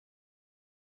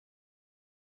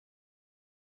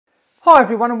Hi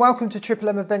everyone and welcome to Triple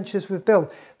M Adventures with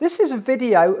Bill. This is a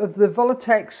video of the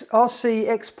Volantex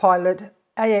Xpilot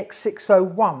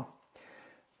AX601.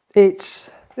 This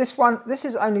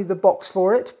is only the box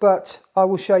for it, but I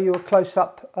will show you a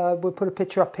close-up. We'll put a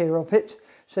picture up here of it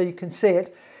so you can see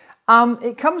it.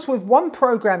 It comes with one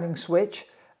programming switch,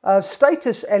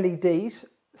 status LEDs,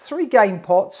 3 game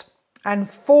pots and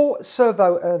 4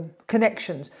 servo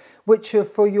connections, which are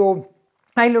for your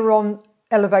aileron,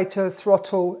 elevator,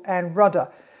 throttle and rudder.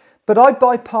 But I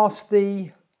bypassed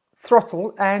the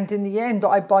throttle, and in the end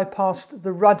I bypassed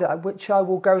the rudder, which I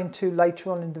will go into later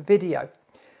on in the video.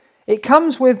 It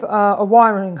comes with a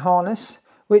wiring harness,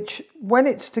 which when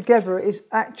it's together is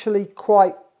actually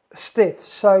quite stiff,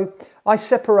 so I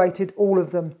separated all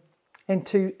of them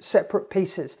into separate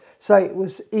pieces so it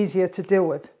was easier to deal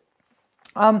with.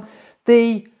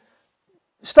 The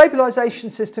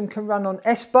stabilisation system can run on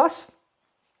S-bus.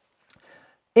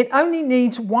 It only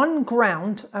needs 1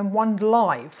 ground and 1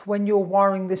 live when you're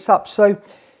wiring this up. So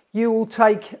you will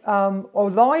take a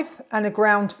live and a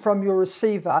ground from your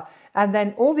receiver, and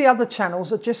then all the other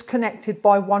channels are just connected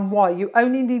by 1 wire. You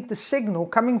only need the signal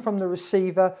coming from the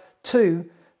receiver to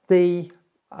the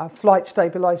flight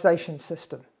stabilisation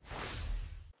system.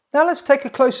 Now let's take a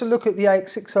closer look at the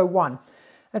AX601.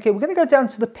 Okay, we're going to go down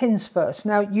to the pins first.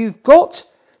 Now you've got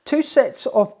 2 sets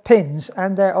of pins,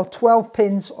 and there are 12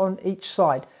 pins on each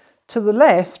side. To the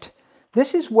left,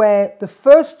 this is where the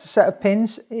first set of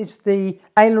pins is the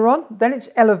aileron, then it's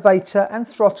elevator and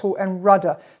throttle and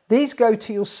rudder. These go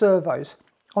to your servos.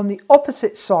 On the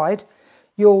opposite side,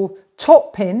 your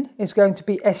top pin is going to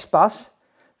be S-bus.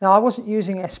 Now I wasn't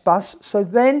using S-bus, so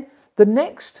then the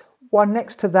next one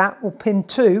next to that, or pin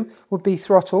 2, would be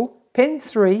throttle, pin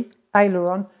 3,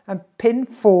 aileron, and pin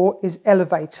 4 is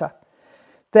elevator.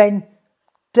 Then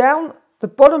down the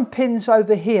bottom pins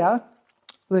over here,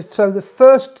 so the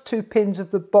first 2 pins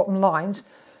of the bottom lines,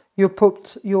 you'll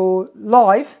put your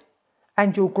live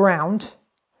and your ground,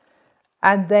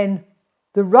 and then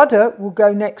the rudder will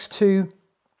go to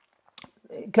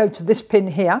this pin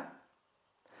here,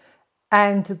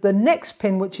 and the next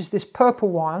pin, which is this purple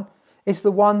one, is the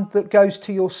one that goes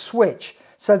to your switch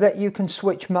so that you can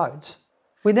switch modes.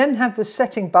 We then have the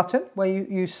setting button where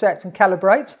you set and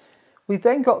calibrate. We've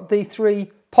then got the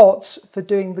 3 pots for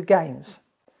doing the gains.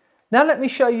 Now let me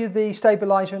show you the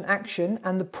stabiliser in action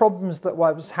and the problems that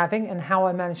I was having and how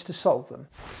I managed to solve them.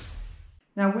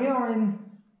 Now we are in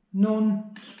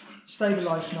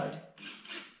non-stabilised mode.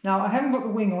 Now I haven't got the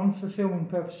wing on for filming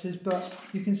purposes, but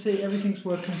you can see everything's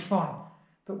working fine.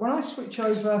 But when I switch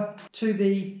over to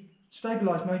the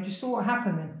stabilised mode, you saw what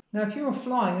happened then. Now if you were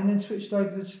flying and then switched over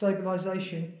to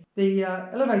stabilisation, the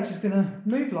elevator is going to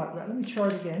move like that. Let me try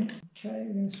it again. Okay,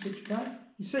 we're going to switch back.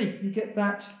 You see, you get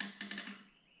that.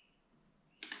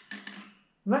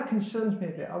 And that concerns me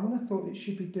a bit. I would have thought it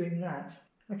should be doing that.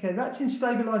 Okay, that's in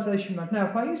stabilisation mode. Now,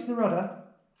 if I use the rudder,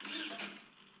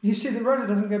 you see the rudder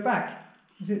doesn't go back.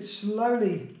 It's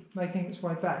slowly making its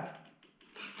way back.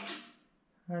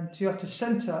 And you have to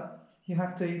centre, you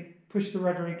have to push the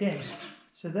rudder again.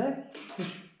 So there,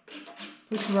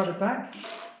 push the rudder back.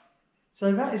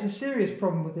 So that is a serious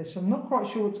problem with this. I'm not quite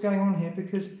sure what's going on here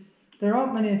because there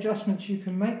aren't many adjustments you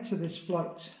can make to this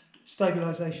flight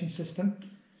stabilisation system.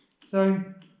 So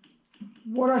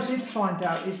what I did find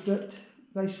out is that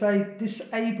they say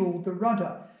disable the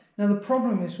rudder. Now the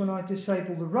problem is when I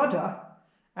disable the rudder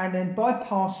and then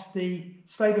bypass the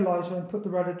stabiliser and put the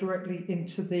rudder directly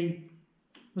into the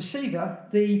receiver,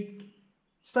 the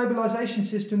stabilisation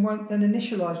system won't then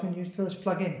initialise when you first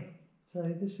plug in. So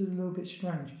this is a little bit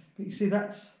strange, but you see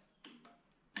that's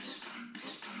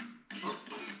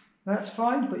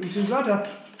fine, but you do rudder,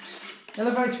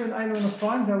 elevator and aileron are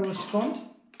fine, they'll respond.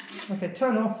 Okay,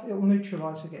 turn off, it will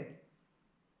neutralise again.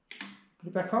 Put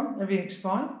it back on, everything's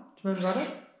fine. Turn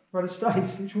rudder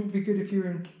stays, which wouldn't be good if you're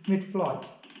in mid-flight.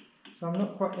 So I'm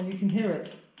not quite, and you can hear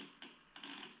it.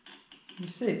 You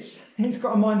see, it's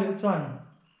got a mind of its own.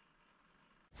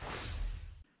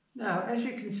 Now, as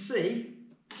you can see,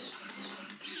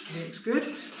 it looks good.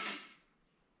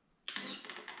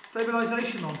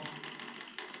 Stabilisation on.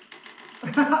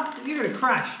 You're going to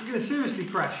crash. You're going to seriously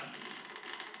crash.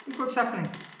 Look what's happening.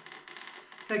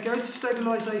 Okay, go to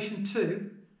stabilisation 2.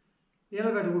 The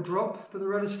elevator will drop, but the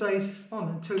rudder stays on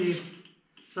until you...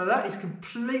 So that is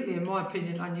completely, in my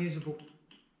opinion, unusable.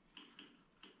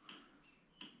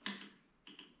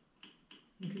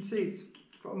 You can see it's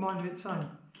got a mind of its own.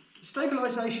 The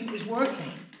stabilisation is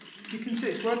working. You can see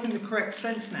it's working the correct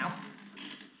sense now.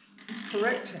 It's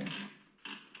correcting.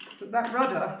 But that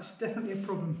rudder is definitely a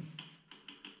problem.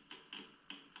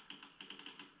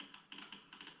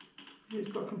 It's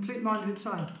got a complete mind of its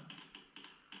own.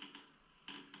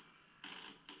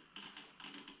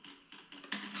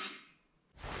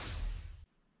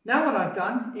 Now what I've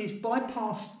done is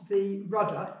bypassed the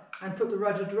rudder and put the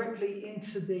rudder directly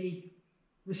into the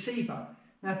receiver.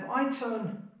 Now if I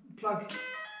plug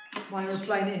my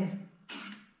aeroplane in,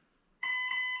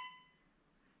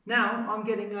 now I'm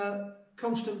getting a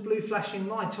constant blue flashing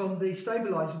light on the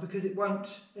stabiliser because it won't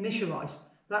initialise.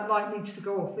 That light needs to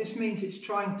go off. This means it's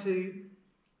trying to,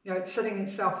 it's setting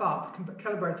itself up,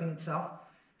 calibrating itself,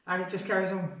 and it just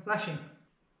carries on flashing.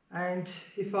 And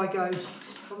if I go,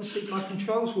 obviously my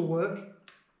controls will work,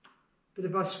 but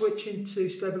if I switch into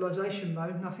stabilisation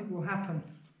mode, nothing will happen.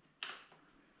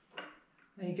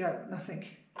 There you go, nothing.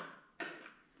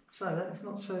 So that's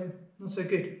not so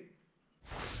good.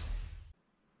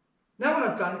 Now what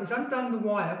I've done is undone the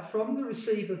wire from the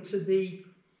receiver to the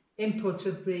input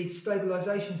of the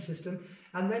stabilisation system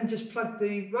and then just plugged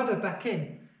the rudder back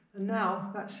in. And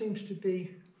now that seems to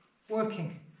be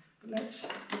working. But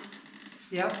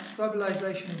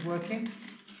stabilisation is working.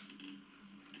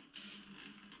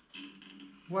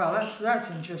 Well,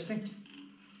 that's interesting.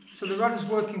 So the rudder's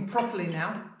working properly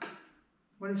now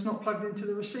when it's not plugged into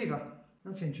the receiver.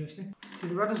 That's interesting. So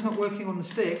the rudder's not working on the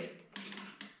stick,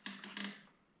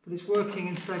 but it's working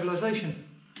in stabilisation.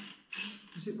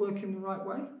 Is it working the right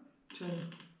way?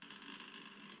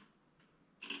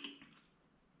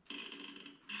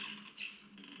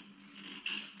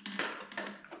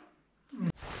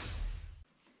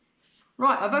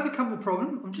 Right, I've overcome the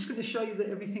problem. I'm just going to show you that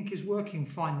everything is working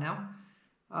fine now.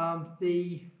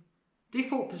 The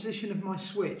default position of my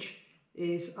switch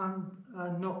is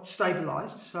not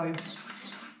stabilised, so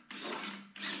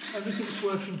everything's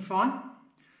working fine.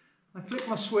 I flick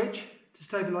my switch to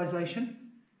stabilisation.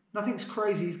 Nothing's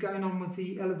crazy is going on with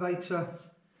the elevator,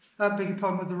 beg your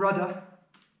pardon, with the rudder.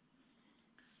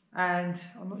 And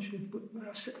I'm not sure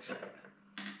where I set this up.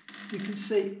 You can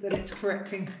see that it's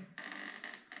correcting,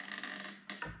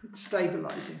 it's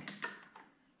stabilising.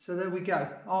 So there we go.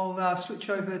 I'll switch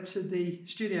over to the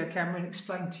studio camera and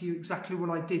explain to you exactly what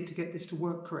I did to get this to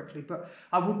work correctly, but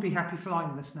I would be happy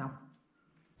flying this now.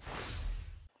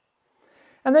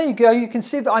 And there you go, you can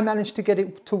see that I managed to get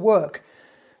it to work.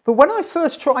 But when I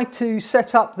first tried to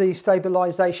set up the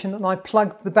stabilisation and I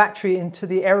plugged the battery into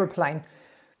the aeroplane,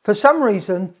 for some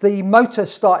reason the motor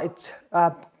started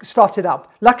up.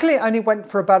 Luckily it only went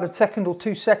for about a second or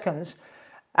 2 seconds,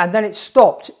 and then it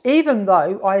stopped, even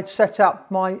though I had set up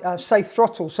my safe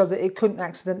throttle so that it couldn't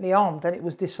accidentally arm, then it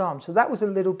was disarmed. So that was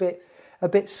a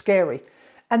bit scary.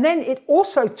 And then it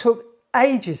also took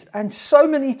ages and so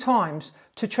many times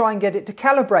to try and get it to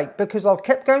calibrate, because I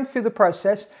kept going through the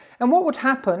process, and what would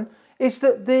happen is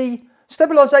that the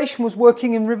stabilisation was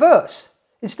working in reverse.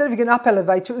 Instead of giving up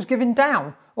elevator, it was giving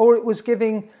down, or it was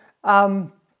giving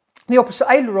the opposite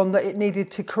aileron that it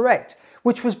needed to correct,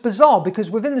 which was bizarre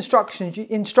because within the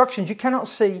instructions you cannot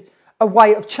see a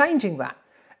way of changing that.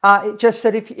 It just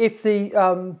said if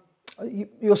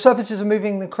your surfaces are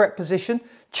moving in the correct position,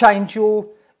 change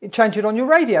it on your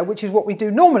radio, which is what we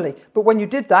do normally. But when you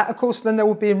did that, of course, then they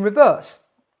would be in reverse.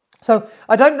 So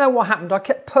I don't know what happened. I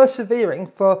kept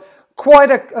persevering for quite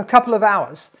a couple of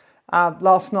hours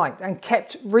last night and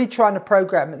kept retrying to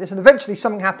program this. And eventually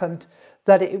something happened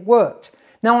that it worked.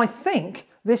 Now I think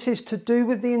this is to do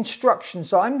with the instructions.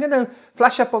 So I'm going to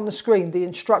flash up on the screen the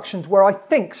instructions where I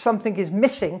think something is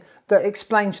missing that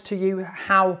explains to you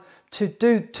how to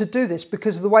do this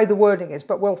because of the way the wording is.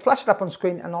 But we'll flash it up on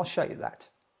screen and I'll show you that.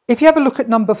 If you have a look at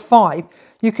number 5,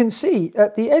 you can see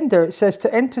at the end there it says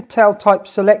to enter tail type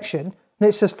selection, and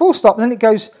it says full stop, and then it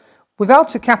goes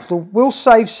without a capital, will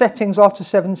save settings after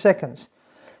 7 seconds.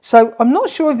 So I'm not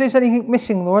sure if there's anything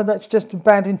missing, Laura. That's just a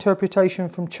bad interpretation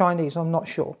from Chinese. I'm not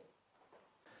sure.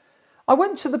 I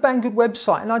went to the Banggood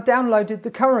website and I downloaded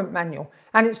the current manual,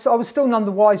 and I was still none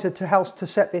the wiser to how to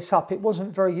set this up. It wasn't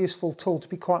a very useful tool, to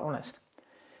be quite honest.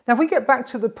 Now if we get back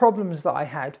to the problems that I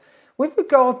had, with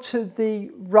regard to the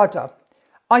rudder,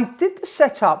 I did the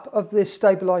setup of this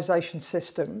stabilisation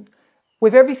system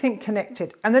with everything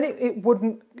connected, and then it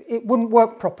wouldn't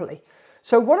work properly.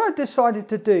 So what I decided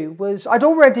to do was, I'd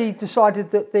already decided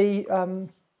that the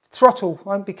throttle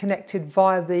won't be connected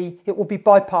via it will be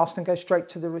bypassed and go straight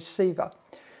to the receiver.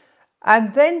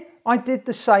 And then I did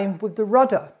the same with the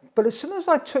rudder. But as soon as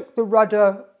I took the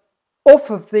rudder off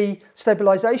of the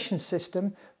stabilisation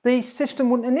system, the system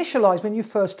wouldn't initialise when you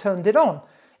first turned it on.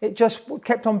 It just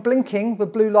kept on blinking, the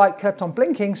blue light kept on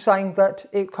blinking, saying that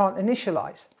it can't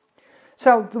initialise.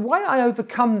 So the way I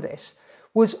overcome this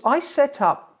was I set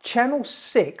up channel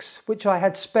 6, which I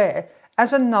had spare,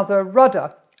 as another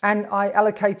rudder, and I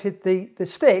allocated the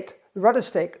rudder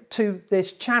stick, to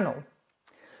this channel.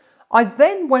 I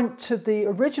then went to the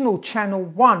original channel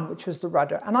 1, which was the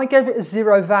rudder, and I gave it a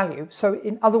 0 value. So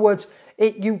in other words,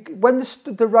 when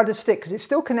the rudder stick, because it's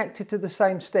still connected to the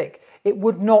same stick, it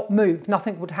would not move,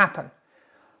 nothing would happen.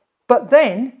 But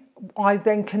then I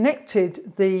then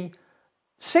connected the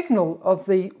signal of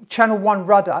the channel 1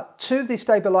 rudder to the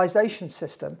stabilization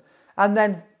system, and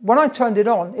then when I turned it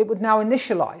on, it would now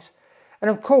initialize. And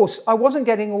of course, I wasn't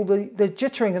getting all the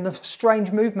jittering and the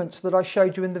strange movements that I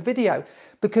showed you in the video,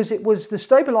 because it was the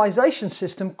stabilization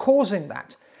system causing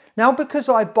that. Now, because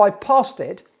I bypassed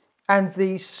it and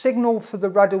the signal for the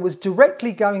rudder was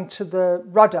directly going to the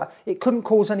rudder, it couldn't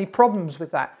cause any problems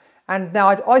with that. And now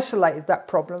I'd isolated that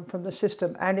problem from the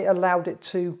system, and it allowed it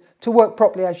to work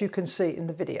properly, as you can see in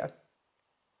the video.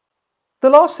 The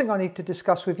last thing I need to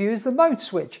discuss with you is the mode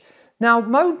switch. Now,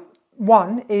 mode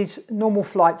 1 is normal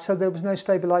flight, so there was no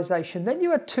stabilization. Then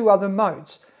you had 2 other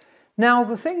modes. Now,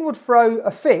 the thing would throw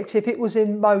a fit if it was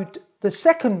in the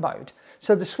second mode,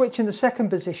 so the switch in the second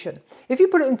position. If you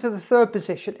put it into the third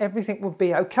position, everything would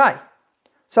be okay.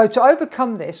 So to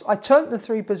overcome this, I turned the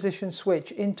 3-position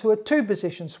switch into a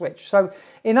 2-position switch. So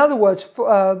in other words,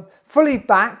 fully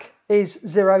back is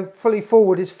 0, fully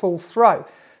forward is full throw.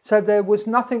 So there was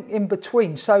nothing in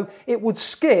between. So it would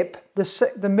skip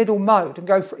the middle mode and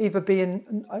go for either be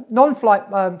in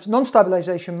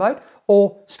non-stabilization mode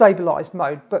or stabilized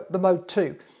mode, but the mode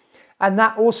 2. And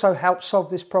that also helps solve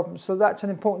this problem. So that's an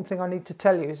important thing I need to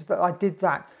tell you, is that I did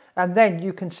that. And then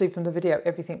you can see from the video,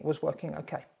 everything was working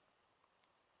okay.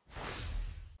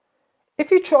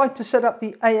 If you tried to set up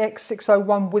the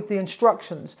AX601 with the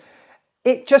instructions,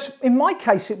 it just, in my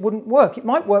case, it wouldn't work. It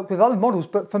might work with other models,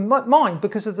 but for mine,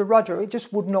 because of the rudder, it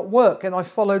just would not work. And I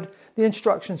followed the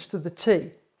instructions to the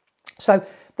T. So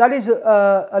that is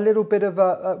a little bit of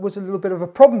a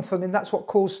problem for me, and that's what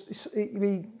caused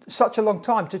me such a long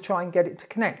time to try and get it to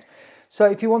connect. So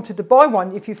if you wanted to buy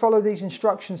one, if you follow these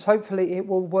instructions, hopefully it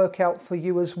will work out for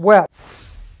you as well.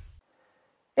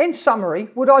 In summary,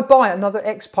 would I buy another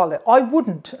Xpilot? I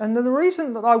wouldn't, and the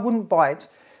reason that I wouldn't buy it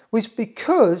was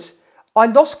because I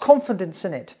lost confidence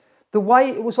in it. The way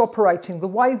it was operating, the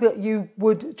way that you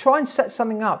would try and set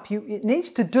something up, it needs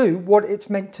to do what it's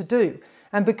meant to do.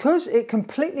 And because it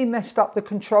completely messed up the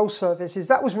control surfaces,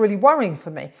 that was really worrying for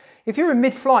me. If you're in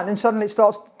mid-flight and suddenly it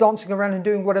starts dancing around and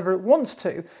doing whatever it wants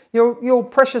to, your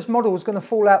precious model is going to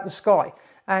fall out the sky.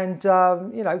 And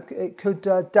you know, it could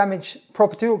damage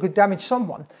property or could damage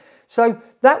someone. So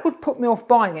that would put me off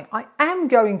buying it. I am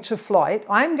going to fly it.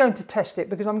 I am going to test it,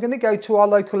 because I'm going to go to our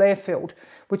local airfield,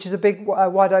 which is a big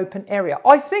wide open area.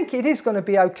 I think it is going to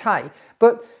be okay,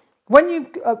 but when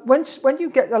you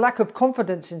get a lack of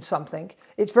confidence in something,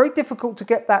 it's very difficult to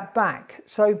get that back.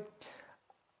 So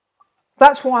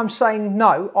that's why I'm saying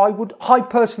no. I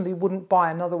personally wouldn't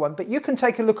buy another one, but you can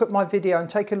take a look at my video and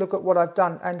take a look at what I've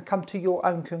done and come to your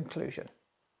own conclusion.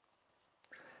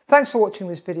 Thanks for watching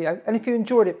this video, and if you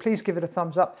enjoyed it, please give it a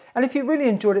thumbs up. And if you really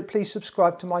enjoyed it, please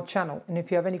subscribe to my channel. And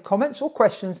if you have any comments or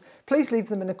questions, please leave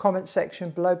them in the comment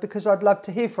section below, because I'd love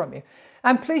to hear from you.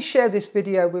 And please share this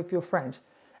video with your friends.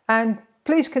 And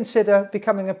please consider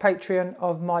becoming a Patreon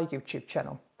of my YouTube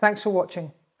channel. Thanks for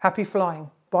watching. Happy flying.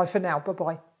 Bye for now.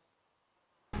 Bye-bye.